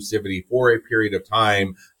exclusivity for a period of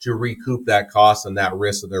time to recoup that cost and that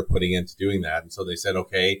risk that they're putting into doing that. And so they said,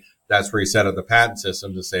 okay, that's where you set up the patent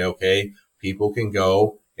system to say, okay, people can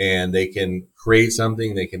go and they can create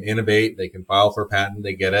something, they can innovate, they can file for patent,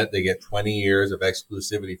 they get it, they get 20 years of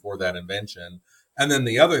exclusivity for that invention. And then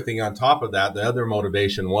the other thing on top of that, the other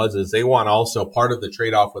motivation is they want also, part of the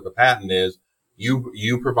trade-off with the patent is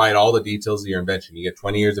you provide all the details of your invention. You get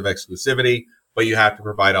 20 years of exclusivity, but you have to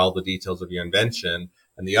provide all the details of your invention.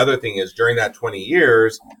 And the other thing is, during that 20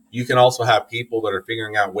 years, you can also have people that are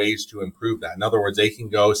figuring out ways to improve that. In other words, they can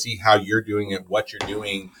go see how you're doing it, what you're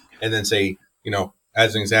doing, and then say,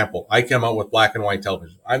 as an example, I came up with black and white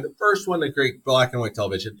television. I'm the first one to create black and white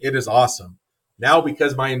television. It is awesome. Now,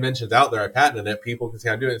 because my invention's out there, I patented it, people can see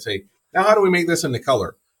how to do it and say, now how do we make this into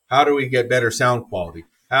color? How do we get better sound quality?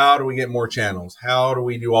 How do we get more channels? How do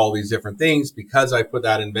we do all these different things? Because I put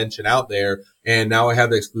that invention out there and now I have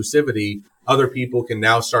the exclusivity, other people can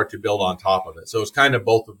now start to build on top of it. So it's kind of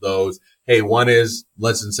both of those. Hey, one is,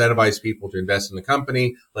 let's incentivize people to invest in the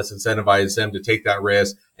company. Let's incentivize them to take that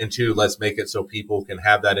risk. And two, let's make it so people can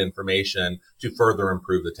have that information to further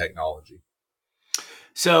improve the technology.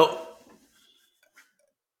 So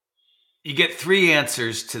you get three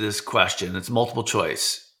answers to this question. It's multiple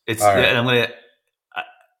choice. All right. I'm going to,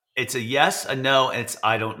 It's a yes, a no, and it's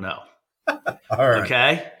I don't know. All right.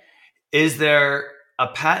 Okay. Is there a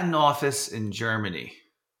patent office in Germany?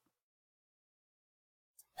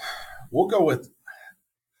 We'll go with.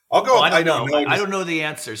 I'll go. I don't know. I don't know the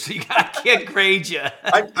answer, so I can't grade you.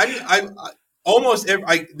 I'm almost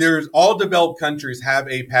every, there's all developed countries have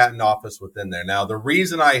a patent office within there. Now, the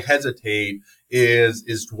reason I hesitate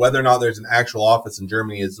is whether or not there's an actual office in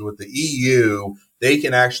Germany. Is with the EU, they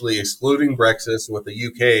can actually, excluding Brexit, with the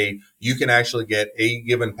UK, you can actually get a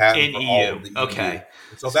given patent in for EU. all of the EU. Okay.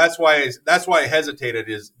 So that's why I hesitated.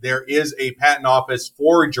 Is there is a patent office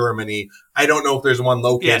for Germany? I don't know if there's one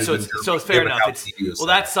located. Yeah, in Germany, so it's fair enough. Well,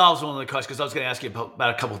 that solves one of the questions because I was going to ask you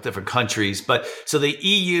about a couple of different countries. But so the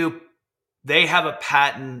EU, they have a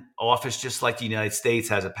patent office just like the United States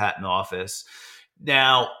has a patent office.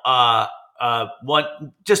 Now, one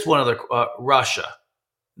other, Russia,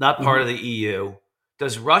 not part of the EU.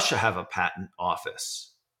 Does Russia have a patent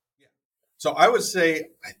office? So I would say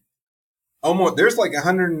almost there's like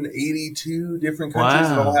 182 different countries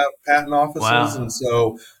that all have patent offices. And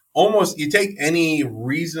so almost you take any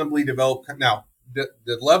reasonably developed now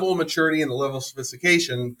the level of maturity and the level of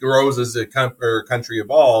sophistication grows as the country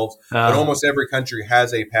evolves, but almost every country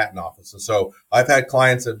has a patent office. And so I've had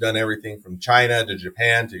clients that have done everything from China to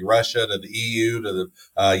Japan to Russia to the EU to the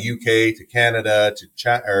UK to Canada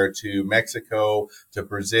to Mexico to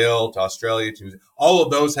Brazil to Australia to all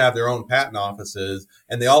of those have their own patent offices,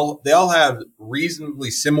 and they all have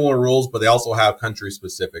reasonably similar rules, but they also have country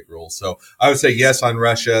specific rules. So I would say yes on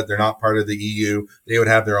Russia. They're not part of the EU. They would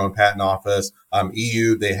have their own patent office.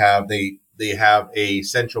 EU, they have a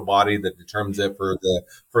central body that determines it for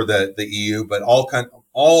the EU, but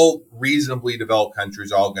all reasonably developed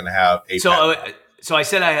countries are all going to have a patent office. So I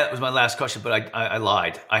said that was my last question, but I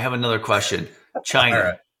lied. I have another question. China. All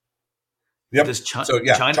right. Yep.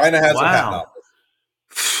 China has a patent office.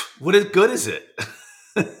 What good is it?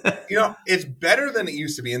 It's better than it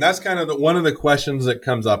used to be. And that's kind of one of the questions that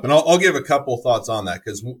comes up. And I'll give a couple thoughts on that.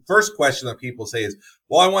 Because first question that people say is,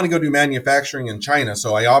 well, I want to go do manufacturing in China,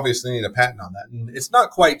 so I obviously need a patent on that. And it's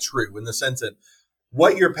not quite true in the sense that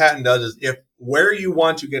what your patent does is if where you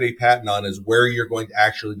want to get a patent on is where you're going to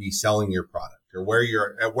actually be selling your product or where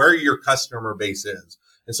your customer base is.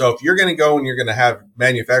 And so if you're going to go and you're going to have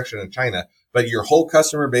manufacturing in China, but your whole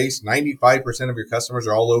customer base, 95% of your customers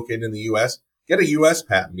are all located in the U.S., get a U.S.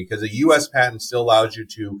 patent because a U.S. patent still allows you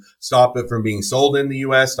to stop it from being sold in the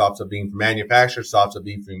U.S., stops it being manufactured, stops it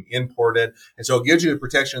being imported. And so it gives you the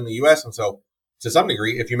protection in the U.S. And so to some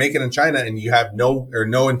degree, if you make it in China and you have no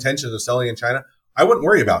intentions of selling in China, I wouldn't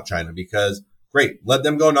worry about China because great, let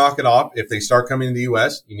them go knock it off. If they start coming to the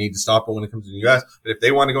U.S., you need to stop it when it comes to the U.S. But if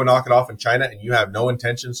they want to go knock it off in China and you have no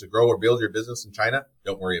intentions to grow or build your business in China,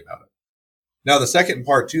 don't worry about it. Now, the second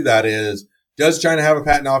part to that is, does China have a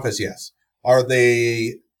patent office? Yes.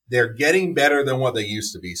 They're getting better than what they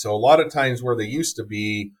used to be. So a lot of times where they used to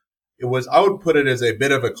be, I would put it as a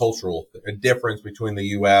bit of a cultural difference between the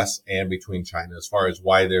U.S. and between China as far as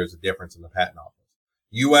why there's a difference in the patent office.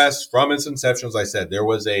 U.S., from its inception, as I said,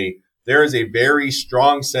 there is a very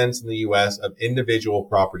strong sense in the U.S. of individual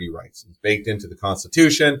property rights. It's baked into the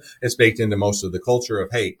Constitution. It's baked into most of the culture of,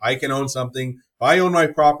 hey, I can own something. If I own my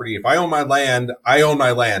property, if I own my land, I own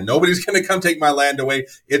my land. Nobody's going to come take my land away.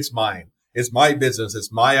 It's mine. It's my business.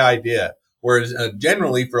 It's my idea. Whereas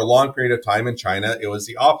generally for a long period of time in China, it was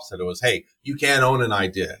the opposite. It was, hey, you can't own an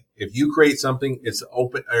idea. If you create something, it's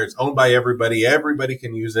open or it's owned by everybody. Everybody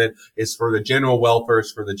can use it. It's for the general welfare.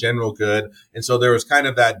 It's for the general good. And so there was kind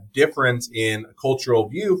of that difference in cultural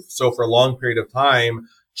view. So for a long period of time,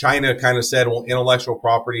 China kind of said, well, intellectual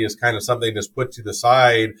property is kind of something that's put to the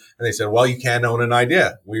side. And they said, well, you can't own an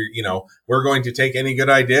idea. We're going to take any good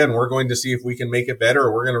idea and we're going to see if we can make it better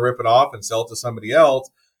or we're going to rip it off and sell it to somebody else.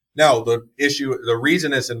 Now, the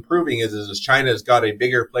reason it's improving is China has got a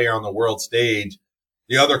bigger player on the world stage.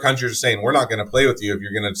 The other countries are saying, we're not going to play with you if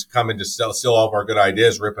you're going to come and just steal all of our good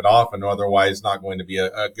ideas, rip it off, and otherwise not going to be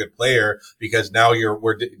a good player because now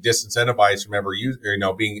we're disincentivized from ever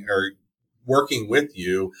working with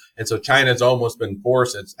you. And so China's almost been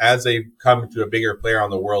forced as they've come to a bigger player on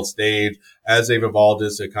the world stage, as they've evolved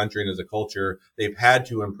as a country and as a culture, they've had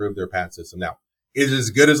to improve their patent system. Now, is it as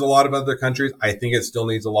good as a lot of other countries? I think it still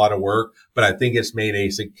needs a lot of work, but I think it's made a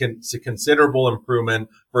considerable improvement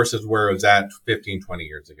versus where it was at 15, 20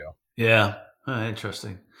 years ago. Yeah.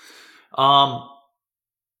 Interesting. How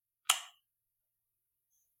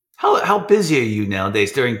busy are you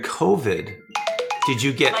nowadays during COVID? Did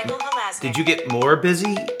you get more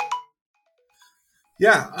busy?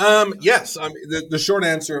 Yeah. Yes. The short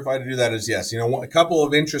answer, if I had to do that, is yes. A couple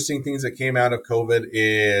of interesting things that came out of COVID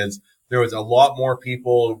is there was a lot more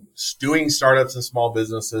people doing startups and small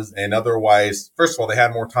businesses. And otherwise, first of all, they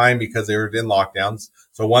had more time because they were in lockdowns.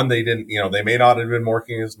 So one, they didn't, they may not have been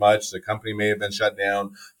working as much. The company may have been shut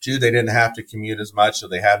down. Two, they didn't have to commute as much. So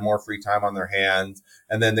they had more free time on their hands.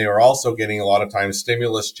 And then they were also getting a lot of times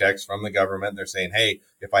stimulus checks from the government. They're saying, hey,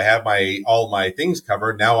 if I have all my things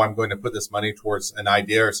covered, now I'm going to put this money towards an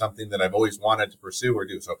idea or something that I've always wanted to pursue or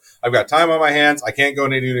do. So I've got time on my hands. I can't go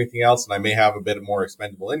and do anything else. And I may have a bit more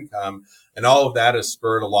expendable income. And all of that has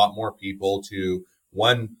spurred a lot more people to,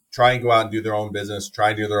 one, try and go out and do their own business, try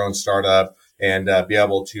and do their own startup, and be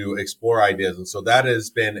able to explore ideas. And so that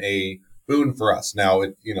has been a boon for us. Now,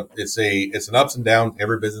 it's an ups and downs.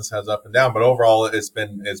 Every business has up and down, but overall it's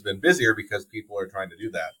been busier because people are trying to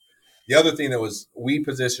do that. The other thing we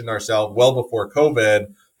positioned ourselves well before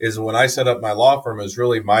COVID is when I set up my law firm, is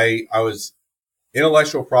really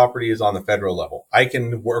intellectual property is on the federal level. I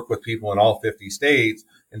can work with people in all 50 states.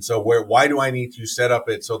 And so why do I need to set up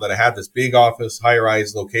it so that I have this big office,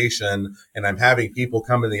 high-rise location, and I'm having people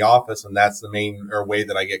come in the office, and that's the main way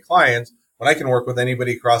that I get clients, when I can work with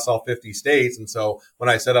anybody across all 50 states. And so when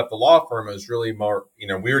I set up the law firm, it was really more,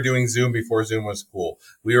 we were doing Zoom before Zoom was cool.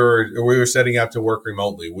 We were setting up to work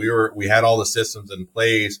remotely. We had all the systems in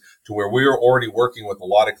place to where we were already working with a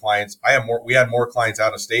lot of clients. We had more clients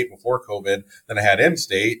out of state before COVID than I had in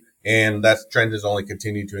state. And that trend has only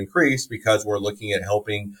continued to increase because we're looking at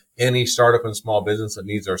helping any startup and small business that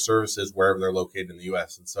needs our services wherever they're located in the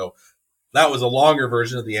U.S. And so that was a longer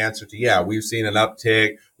version of the answer to, yeah, we've seen an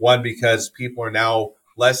uptick. One, because people are now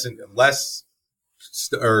less ingrained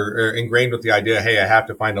with the idea, hey, I have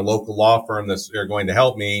to find a local law firm that's going to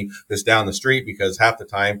help me that's down the street, because half the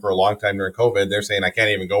time, for a long time during COVID, they're saying I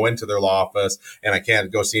can't even go into their law office and I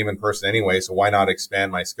can't go see them in person anyway. So why not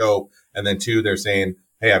expand my scope? And then two, they're saying,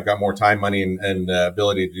 hey, I've got more time, money, and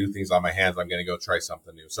ability to do things on my hands. I'm going to go try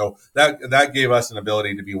something new. So that gave us an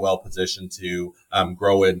ability to be well positioned to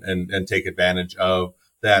grow and take advantage of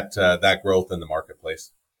that growth in the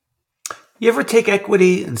marketplace. You ever take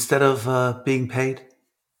equity instead of being paid?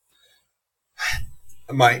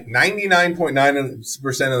 My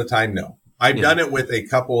 99.9% of the time, no. I've done it with a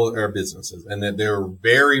couple of businesses, and there are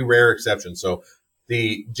very rare exceptions. So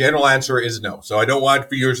the general answer is no. So I don't want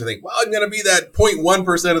for you to think, well, I'm going to be that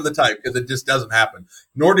 0.1% of the time, because it just doesn't happen.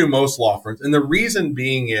 Nor do most law firms. And the reason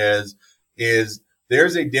being is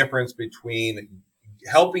there's a difference between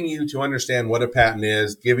helping you to understand what a patent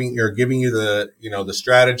is, giving you the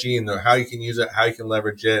strategy and how you can use it, how you can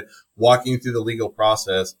leverage it, walking you through the legal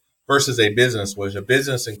process, versus a business, which a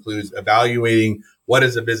business includes evaluating what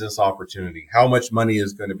is a business opportunity, how much money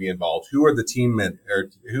is going to be involved, who are the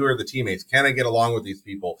teammates, can I get along with these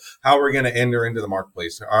people, how are we going to enter into the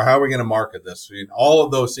marketplace, or how are we going to market this, all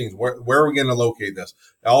of those things, where are we going to locate this,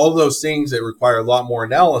 all of those things that require a lot more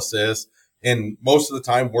analysis. And most of the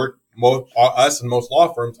time, us and most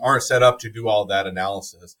law firms aren't set up to do all that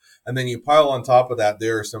analysis. And then you pile on top of that,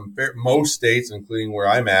 there are most states, including where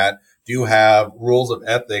I'm at, do have rules of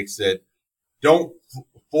ethics that don't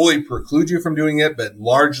fully preclude you from doing it, but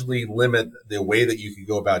largely limit the way that you can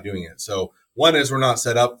go about doing it. So one is we're not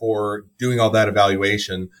set up for doing all that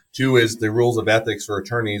evaluation. Two is the rules of ethics for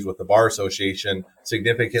attorneys with the Bar Association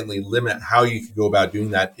significantly limit how you can go about doing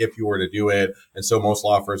that if you were to do it. And so most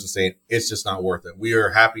law firms are saying it's just not worth it. We are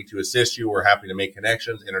happy to assist you. We're happy to make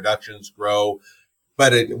connections, introductions, grow,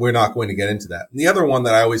 but we're not going to get into that. And the other one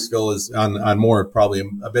that I always feel is on more probably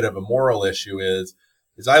a bit of a moral issue is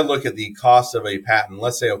I look at the cost of a patent.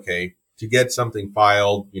 Let's say, okay, to get something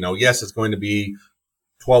filed, yes, it's going to be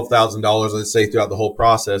 $12,000, let's say, throughout the whole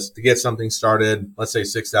process. To get something started, let's say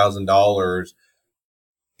 $6,000.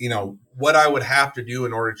 What I would have to do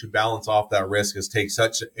in order to balance off that risk is take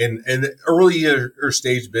in earlier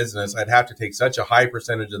stage business, I'd have to take such a high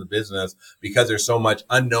percentage of the business because there's so much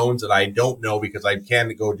unknowns that I don't know, because I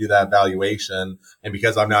can't go do that valuation. And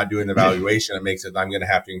because I'm not doing the valuation, it makes it, I'm going to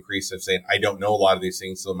have to increase it, saying I don't know a lot of these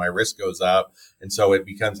things. So my risk goes up. And so it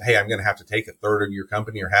becomes, hey, I'm going to have to take a third of your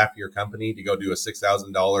company or half of your company to go do a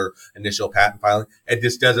 $6,000 initial patent filing. It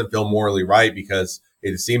just doesn't feel morally right, because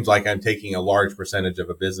it seems like I'm taking a large percentage of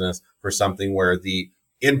a business for something where the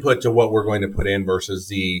input to what we're going to put in versus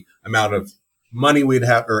the amount of money we'd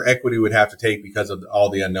have or equity we'd have to take because of all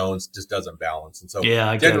the unknowns just doesn't balance. And so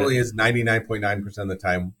generally is 99.9% of the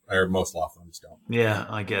time, or most law firms don't. Yeah,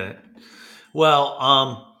 I get it. Well,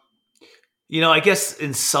 I guess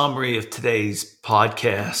in summary of today's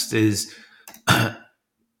podcast is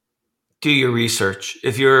do your research.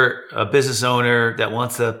 If you're a business owner that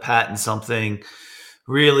wants to patent something,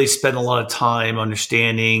 really spend a lot of time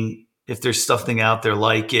understanding if there's something out there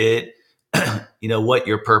like it, what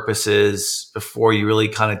your purpose is before you really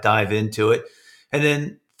kind of dive into it. And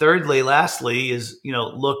then lastly is,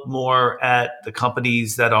 look more at the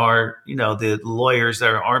companies that are, the lawyers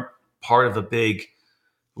that aren't part of a big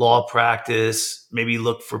law practice. Maybe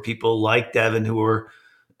look for people like Devin who are,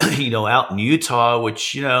 out in Utah,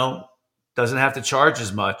 which, doesn't have to charge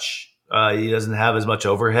as much. He doesn't have as much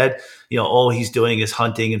overhead. All he's doing is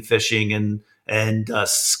hunting and fishing and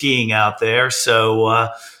skiing out there. So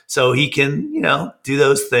he can, do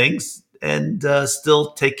those things and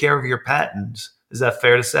still take care of your patents. Is that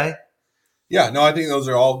fair to say? Yeah, no, I think those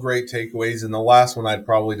are all great takeaways. And the last one I'd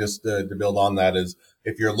probably just to build on that is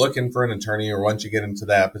if you're looking for an attorney, or once you get into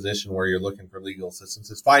that position where you're looking for legal assistance,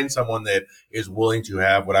 is find someone that is willing to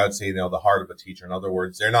have what I would say, the heart of a teacher. In other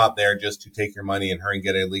words, they're not there just to take your money and hurry and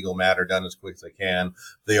get a legal matter done as quick as they can.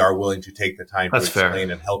 They are willing to take the time to explain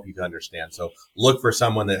and help you to understand. So look for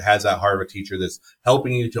someone that has that heart of a teacher that's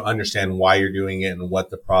helping you to understand why you're doing it and what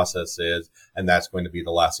the process is. And that's going to be the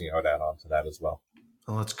last thing I would add on to that as well.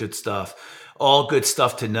 Oh, that's good stuff. All good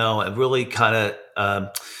stuff to know. And really kind of,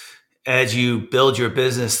 as you build your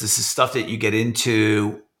business, this is stuff that you get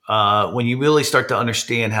into when you really start to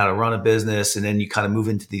understand how to run a business, and then you kind of move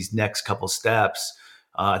into these next couple steps.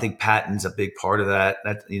 I think patent's a big part of that.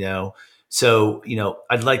 So,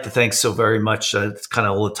 I'd like to thank so very much. It's kind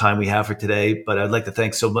of all the time we have for today, but I'd like to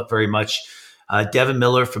thank so very much Devin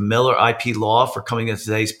Miller from Miller IP Law for coming on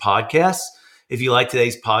today's podcast. If you like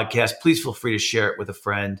today's podcast, please feel free to share it with a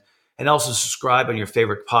friend. And also subscribe on your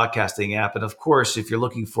favorite podcasting app. And of course, if you're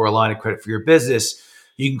looking for a line of credit for your business,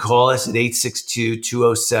 you can call us at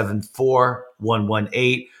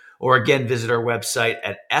 862-207-4118. Or again, visit our website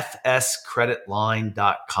at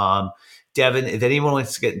fscreditline.com. Devin, if anyone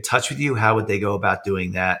wants to get in touch with you, how would they go about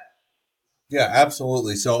doing that? Yeah,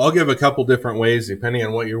 absolutely. So I'll give a couple different ways depending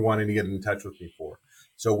on what you're wanting to get in touch with me for.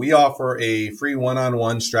 So we offer a free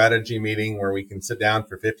one-on-one strategy meeting where we can sit down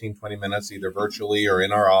for 15, 20 minutes, either virtually or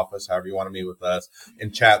in our office, however you want to meet with us,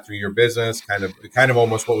 and chat through your business, kind of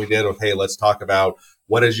almost what we did with, hey, let's talk about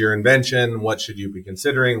what is your invention, what should you be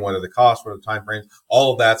considering, what are the costs, what are the timeframes.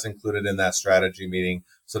 All of that's included in that strategy meeting.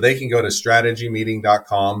 So they can go to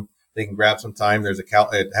strategymeeting.com. They can grab some time.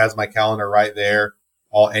 It has my calendar right there.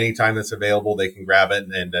 Anytime that's available, they can grab it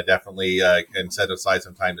and definitely can set aside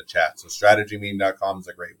some time to chat. So strategymeeting.com is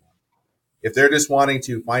a great one. If they're just wanting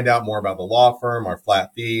to find out more about the law firm, our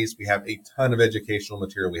flat fees, we have a ton of educational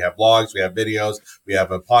material. We have blogs, we have videos, we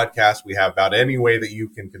have a podcast, we have about any way that you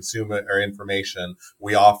can consume it or information,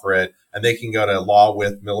 we offer it. And they can go to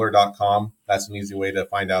lawwithmiller.com. That's an easy way to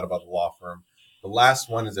find out about the law firm. The last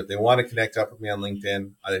one is if they want to connect up with me on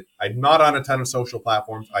LinkedIn. I'm not on a ton of social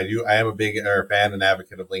platforms. I am a big fan and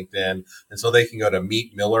advocate of LinkedIn. And so they can go to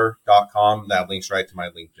meetmiller.com. That links right to my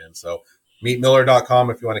LinkedIn. So meetmiller.com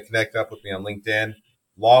if you want to connect up with me on LinkedIn.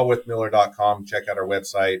 Lawwithmiller.com. Check out our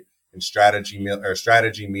website, and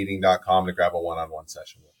strategymeeting.com to grab a one-on-one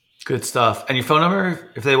session. Good stuff. And your phone number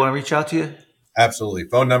if they want to reach out to you? Absolutely.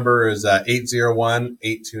 Phone number is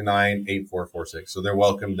 801-829-8446. So they're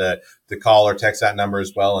welcome to call or text that number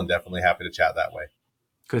as well, and definitely happy to chat that way.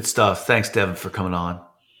 Good stuff. Thanks, Devin, for coming on.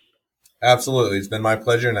 Absolutely. It's been my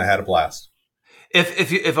pleasure, and I had a blast.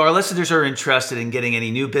 If our listeners are interested in getting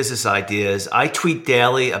any new business ideas, I tweet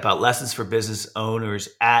daily about lessons for business owners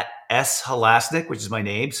at @shalasnik, which is my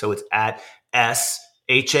name. So it's at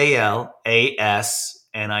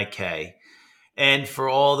SHALASNIK. And for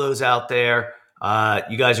all those out there,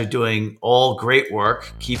 you guys are doing all great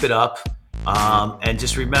work. Keep it up. And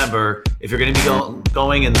just remember, if you're going to be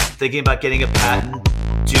going and thinking about getting a patent,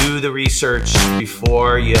 do the research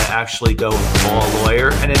before you actually go and call a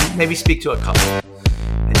lawyer, and then maybe speak to a couple.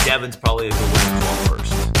 And Devin's probably a good one to call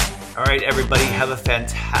first. All right, everybody, have a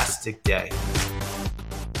fantastic day.